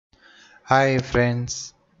Hi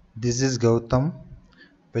friends, this is Gautam.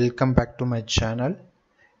 Welcome back to my channel.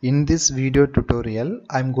 In this video tutorial,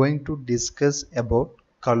 I'm going to discuss about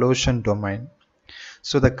collision domain.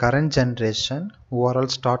 So the current generation who are all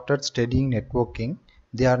started studying networking,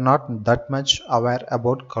 they are not that much aware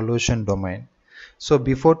about collision domain. So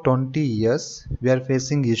before 20 years, we are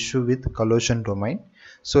facing issue with collision domain.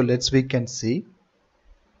 So we can see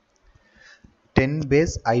 10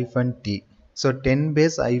 base -T. So 10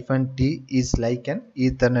 base -T is like an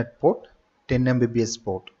Ethernet port, 10 Mbps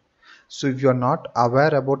port. So if you are not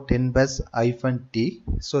aware about 10 base -T,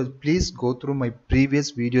 so please go through my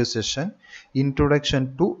previous video session,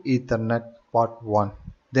 Introduction to Ethernet Part 1.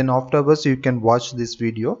 Then afterwards you can watch this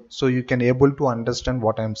video so you can able to understand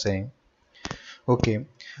what I am saying. Okay,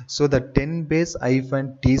 so the 10 base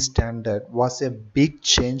 -T standard was a big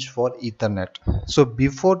change for Ethernet. So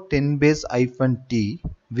before 10 base -T,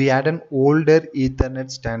 we had an older Ethernet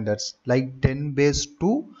standards like 10 base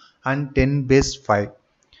 2 and 10 base 5.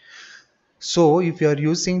 So if you are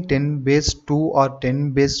using 10 base 2 or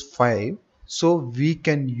 10 base 5, so we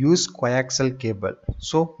can use coaxial cable.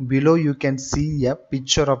 So below you can see a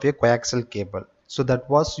picture of a coaxial cable. So that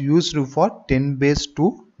was used for 10 base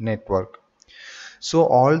 2 network. So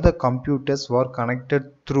all the computers were connected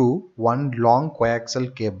through one long coaxial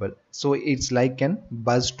cable. So it's like an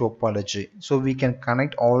bus topology. So we can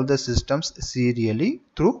connect all the systems serially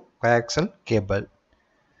through coaxial cable.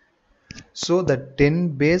 So the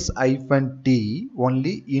 10 base -T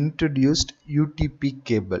only introduced UTP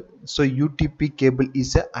cable. So UTP cable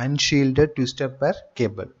is a unshielded twisted pair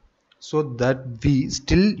cable. So that we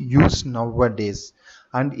still use nowadays,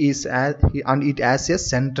 and it has a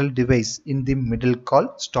central device in the middle called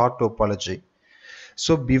star topology.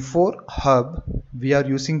 So before hub we are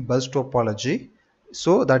using bus topology.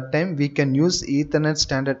 So that time we can use Ethernet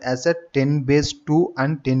standard as a 10 base 2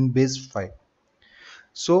 and 10 base 5.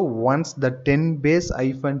 So once the 10 base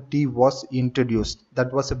 -T was introduced, that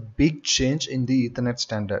was a big change in the Ethernet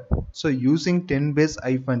standard. So using 10 base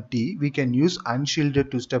 -T, we can use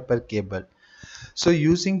unshielded two-step pair cable. So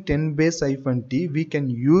using 10 base -T, we can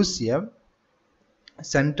use a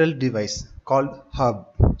central device called hub.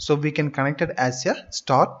 So we can connect it as a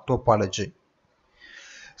star topology.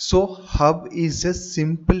 So hub is a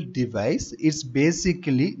simple device. It's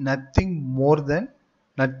basically nothing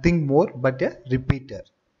more but a repeater.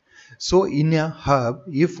 So in a hub,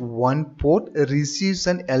 if one port receives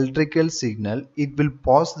an electrical signal, it will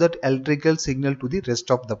pass that electrical signal to the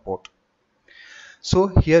rest of the port. So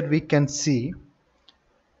here we can see,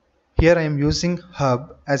 here I am using hub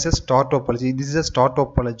as a star topology. This is a star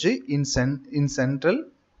topology. In central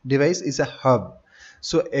device is a hub.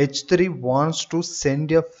 So H3 wants to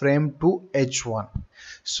send a frame to H1.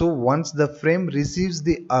 So once the frame receives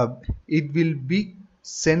the hub, it will be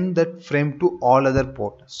send that frame to all other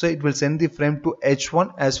port. So it will send the frame to H1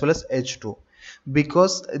 as well as H2,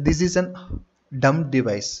 because this is an dumb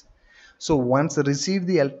device. So once receive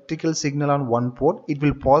the electrical signal on one port, it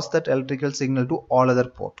will pass that electrical signal to all other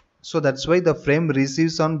port. So that's why the frame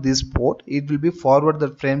receives on this port, it will be forward the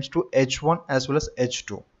frames to H1 as well as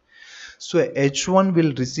H2. So H1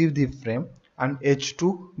 will receive the frame and H2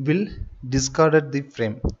 will discard the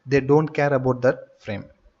frame. They don't care about that frame.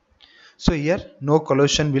 So here no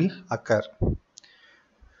collision will occur.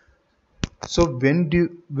 So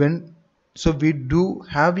we do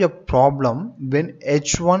have a problem when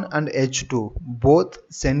H1 and H2 both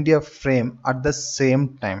send a frame at the same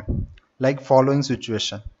time, like following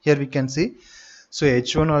situation. Here we can see, so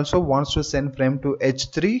H1 also wants to send frame to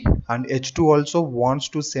H3 and H2 also wants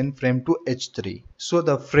to send frame to H3. So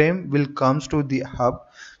the frame will comes to the hub.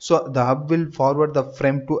 So the hub will forward the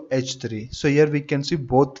frame to H3. So here we can see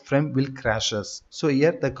both frame will crashes. So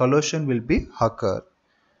here the collision will be occur.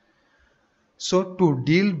 So to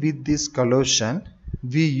deal with this collision,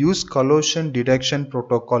 we use collision detection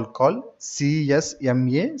protocol called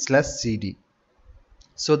CSMA/CD.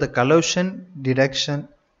 So the collision detection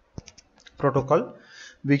protocol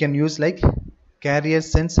we can use like carrier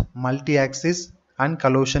sense, multi-axis and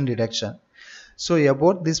collision detection. So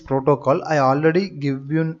about this protocol I already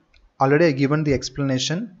given the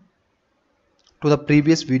explanation to the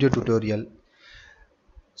previous video tutorial.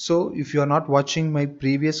 So if you are not watching my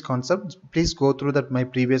previous concept, please go through my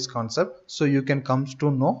previous concept so you can come to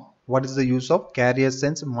know what is the use of carrier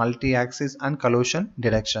sense, multi-axis and collision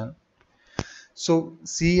detection. So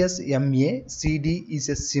CSMA CD is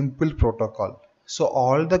a simple protocol. So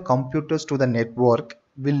all the computers to the network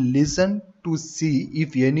will listen to see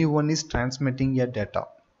if anyone is transmitting a data.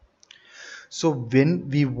 So when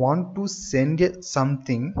we want to send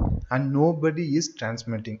something and nobody is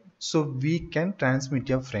transmitting, so we can transmit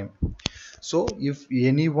a frame. So if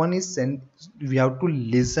anyone is sent, we have to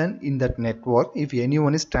listen in that network if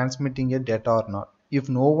anyone is transmitting a data or not. If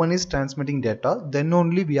no one is transmitting data, then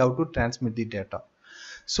only we have to transmit the data.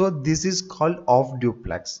 So this is called off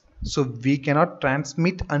duplex. So we cannot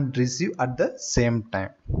transmit and receive at the same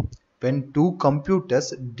time. When two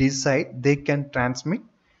computers decide they can transmit,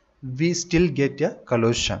 we still get a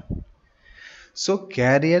collision. So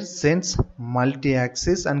carrier sense,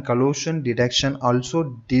 multi-axis and collision detection also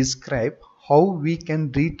describe how we can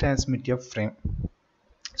retransmit a frame.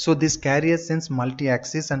 So this carrier sense,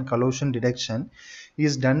 multi-axis and collision detection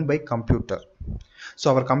is done by computer.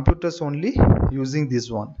 So our computers only using this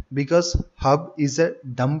one because hub is a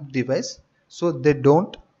dumb device, so they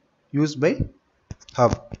don't use by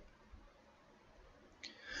hub.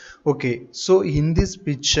 Okay, so in this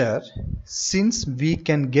picture, since we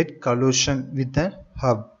can get collision with a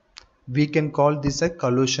hub, we can call this a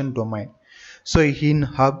collision domain. So in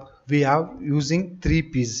hub we have using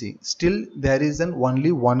 3 PC, still there is an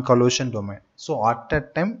only one collision domain. So at a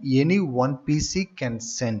time any one PC can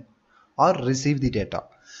send or receive the data,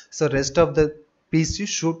 so rest of the PC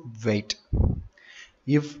should wait.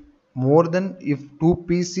 If if two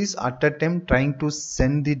PCs at a time trying to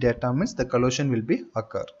send the data, means the collision will be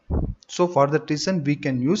occur. So for that reason we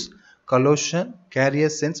can use collision carrier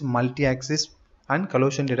sense multi-axis and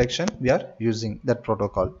collision detection, we are using that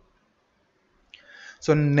protocol.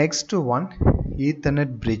 So next one,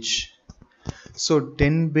 Ethernet bridge. So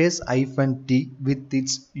 10-base-T with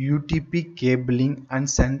its UTP cabling and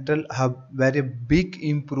central hub were a big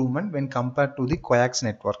improvement when compared to the coax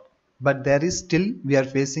network. But there is still we are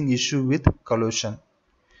facing issue with collision.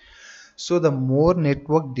 So the more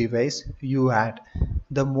network device you add,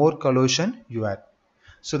 the more collision you add.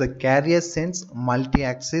 So the carrier sense,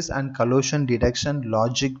 multi-axis and collision detection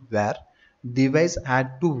logic where device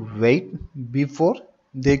had to wait before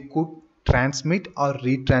they could transmit or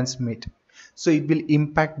retransmit. So it will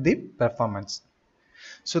impact the performance.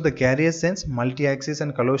 So the carrier sense, multi-axis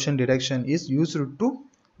and collision detection is used to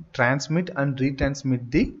transmit and retransmit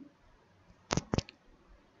the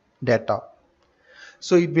data.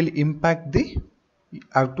 So it will impact the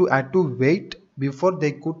have to wait before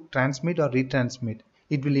they could transmit or retransmit.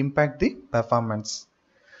 It will impact the performance.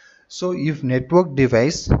 So if network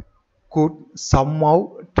device could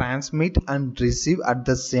somehow transmit and receive at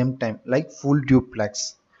the same time like full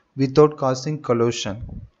duplex without causing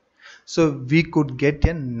collision, so we could get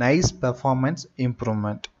a nice performance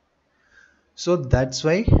improvement. So that's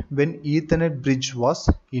why when Ethernet bridge was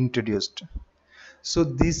introduced, so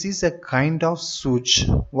this is a kind of switch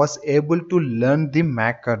was able to learn the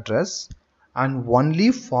MAC address and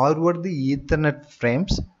only forward the Ethernet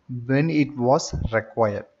frames when it was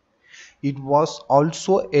required. It was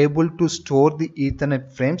also able to store the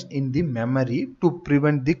Ethernet frames in the memory to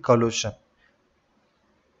prevent the collision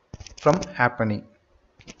from happening.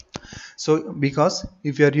 So because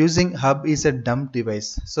if you are using hub is a dumb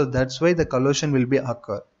device, so that's why the collision will be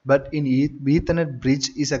occur. But in Ethernet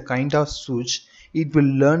bridge is a kind of switch, it will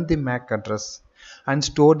learn the MAC address and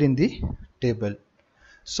stored in the table.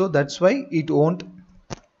 So that's why it won't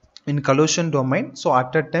in collision domain. So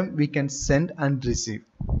at a time we can send and receive.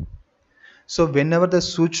 So whenever the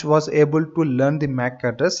switch was able to learn the MAC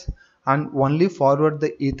address and only forward the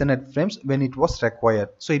Ethernet frames when it was required.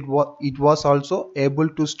 So it was also able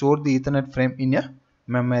to store the Ethernet frame in a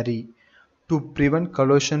memory to prevent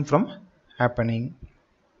collision from happening.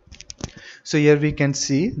 So here we can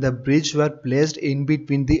see the bridge were placed in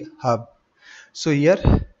between the hub. So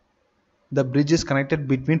here the bridge is connected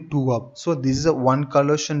between two hubs. So this is a one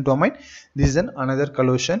collision domain, this is another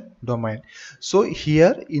collision domain. So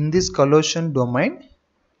here in this collision domain,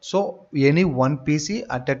 so any one PC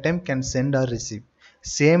at a time can send or receive.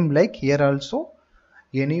 Same like here also,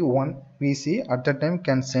 any one PC at a time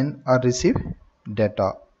can send or receive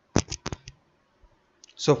data.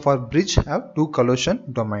 So for bridge have two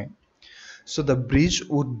collision domain. So the bridge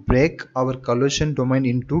would break our collision domain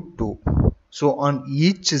into two. So on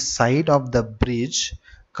each side of the bridge,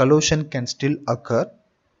 collision can still occur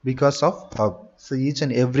because of hub. So each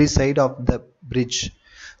and every side of the bridge,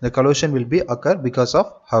 the collision will be occur because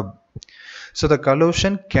of hub. So the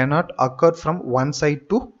collision cannot occur from one side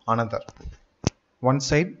to another. One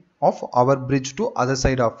side of our bridge to other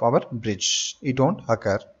side of our bridge, it won't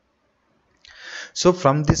occur. So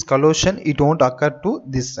from this collision, it won't occur to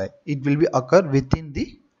this side. It will be occur within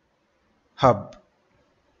the hub.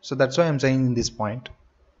 So that's why I'm saying in this point.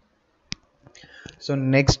 So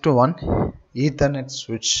next one, Ethernet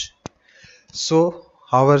switch. So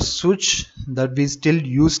our switch that we still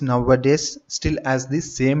use nowadays still has the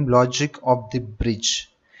same logic of the bridge.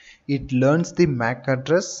 It learns the MAC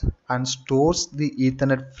address and stores the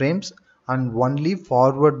Ethernet frames and only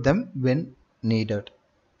forward them when needed.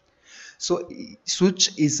 So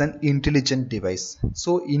switch is an intelligent device.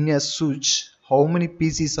 So in a switch, how many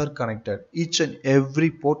PCs are connected? Each and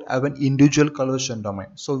every port have an individual collision domain.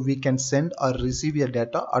 So we can send or receive your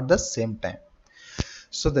data at the same time.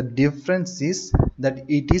 So the difference is that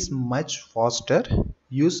it is much faster,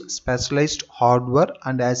 use specialized hardware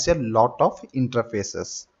and has a lot of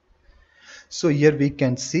interfaces. So here we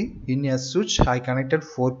can see in a switch I connected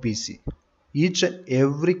 4 PC. Each and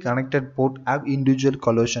every connected port have individual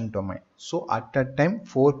collision domain. So at a time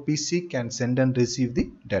 4 PC can send and receive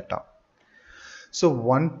the data. So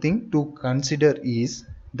one thing to consider is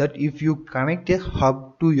that if you connect a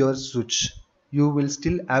hub to your switch, you will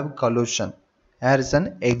still have collision. Here is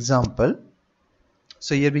an example.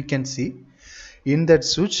 So here we can see in that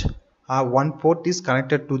switch one port is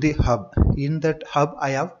connected to the hub. In that hub I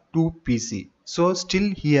have 2 PC. So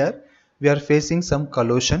still here we are facing some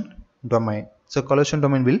collision domain. So collision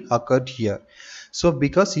domain will occur here. So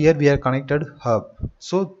because here we are connected hub,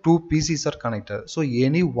 so 2 PCs are connected. So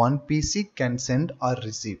any one PC can send or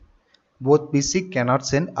receive. Both PC cannot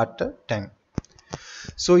send at a time.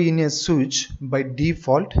 So in a switch by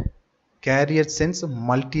default carrier sense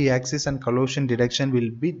multi-axis and collision detection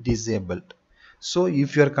will be disabled. So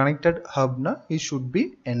if you are connected hub now, it should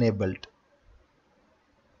be enabled.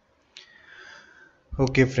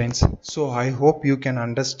 Okay friends, so I hope you can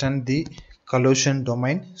understand the collision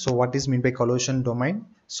domain. So what is meant by collision domain?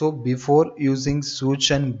 So before using switch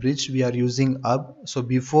and bridge we are using hub. So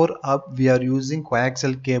before hub we are using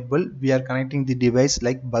coaxial cable, we are connecting the device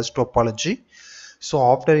like bus topology. So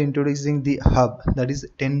after introducing the hub, that is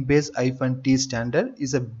 10-base-T standard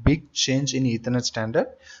is a big change in Ethernet standard.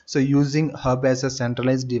 So using hub as a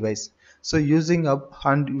centralized device. So using hub,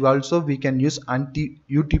 and also we can use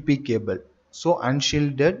UTP cable. So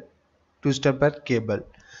unshielded two-stepper cable.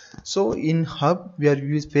 So in hub we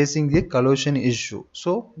are facing the collision issue.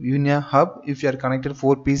 So in a hub, if you are connected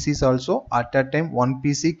 4 PCs also, at a time 1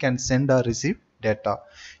 PC can send or receive data.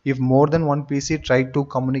 If more than one PC try to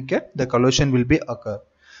communicate, the collision will be occur.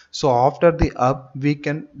 So after the hub we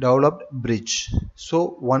can develop bridge.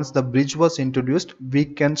 So once the bridge was introduced, we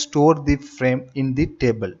can store the frame in the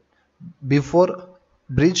table. Before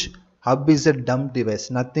bridge, hub is a dumb device,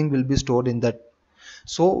 nothing will be stored in that.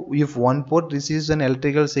 So if one port receives an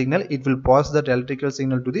electrical signal, it will pass that electrical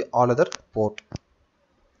signal to the all other port.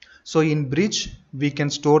 So in bridge we can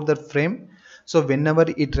store the frame. So whenever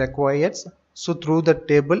it requires, so through the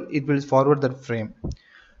table it will forward that frame.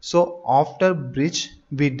 So after bridge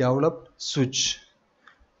we develop switch.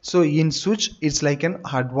 So in switch it's like an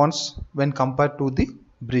advance when compared to the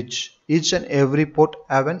bridge. Each and every port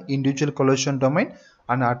have an individual collision domain,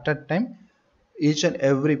 and at that time each and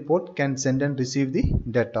every port can send and receive the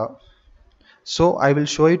data. So I will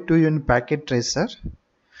show it to you in packet tracer.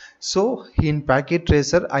 So in packet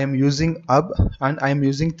tracer I am using hub and I am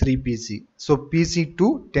using 3 PC. So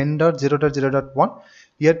PC2 10.0.0.1,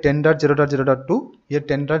 here 10.0.0.2, here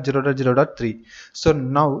 10.0.0.3. So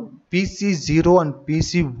now PC0 and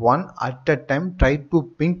PC1 at a time try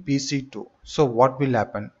to ping PC2. So what will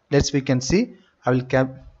happen? We can see. I will cap.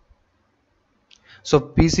 So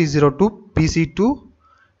PC0 to PC2,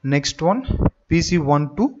 next one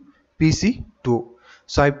PC1 to PC2.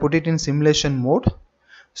 So I put it in simulation mode.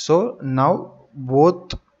 So now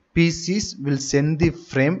both PCs will send the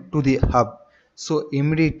frame to the hub. So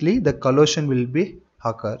immediately the collision will be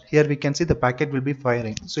occur. Here we can see the packet will be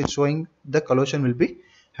firing. So it's showing the collision will be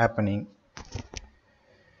happening.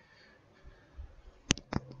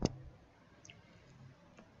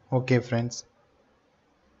 Okay friends.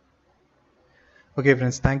 Okay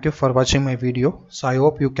friends, thank you for watching my video. So I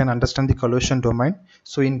hope you can understand the collision domain.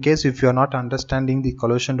 So in case if you are not understanding the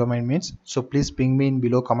collision domain means, so please ping me in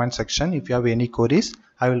below comment section. If you have any queries,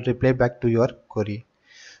 I will reply back to your query.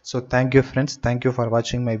 So thank you friends, thank you for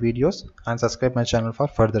watching my videos, and subscribe my channel for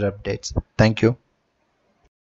further updates. Thank you.